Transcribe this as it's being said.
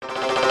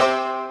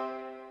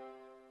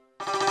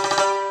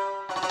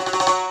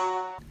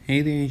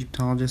Hey there,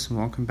 Egyptologists, and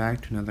welcome back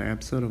to another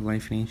episode of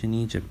Life in Ancient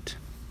Egypt.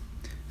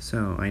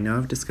 So, I know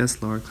I've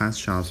discussed lower class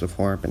jobs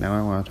before, but now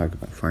I want to talk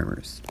about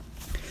farmers.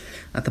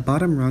 At the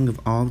bottom rung of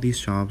all of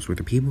these jobs were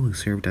the people who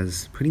served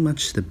as pretty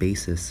much the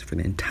basis for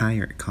the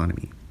entire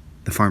economy,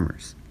 the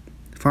farmers.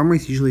 The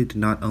farmers usually did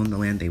not own the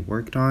land they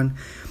worked on,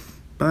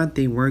 but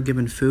they were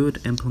given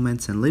food,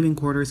 implements, and living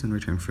quarters in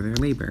return for their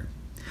labor.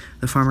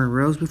 The farmer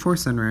rose before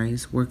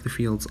sunrise, worked the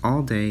fields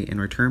all day,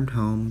 and returned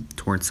home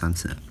towards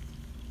sunset.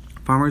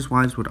 Farmers'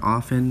 wives would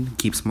often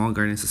keep small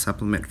gardens to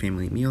supplement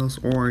family meals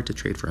or to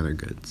trade for other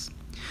goods.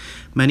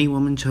 Many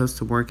women chose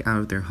to work out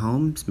of their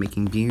homes,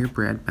 making beer,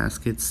 bread,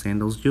 baskets,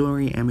 sandals,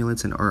 jewelry,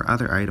 amulets, or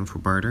other items for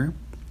barter.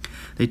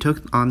 They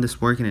took on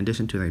this work in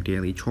addition to their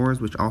daily chores,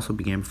 which also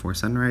began before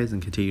sunrise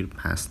and continued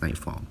past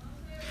nightfall.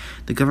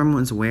 The government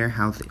was aware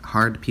how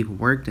hard people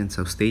worked and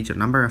so staged a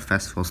number of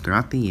festivals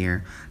throughout the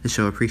year to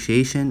show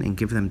appreciation and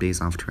give them days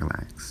off to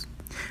relax.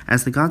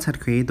 As the gods had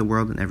created the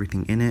world and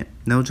everything in it,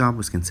 no job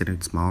was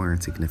considered small or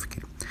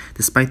insignificant,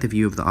 despite the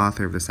view of the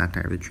author of the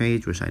Satire of the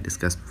Trades, which I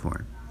discussed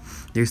before.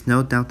 There's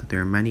no doubt that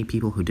there are many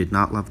people who did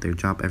not love their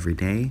job every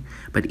day,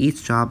 but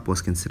each job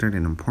was considered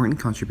an important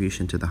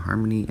contribution to the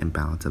harmony and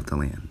balance of the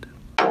land.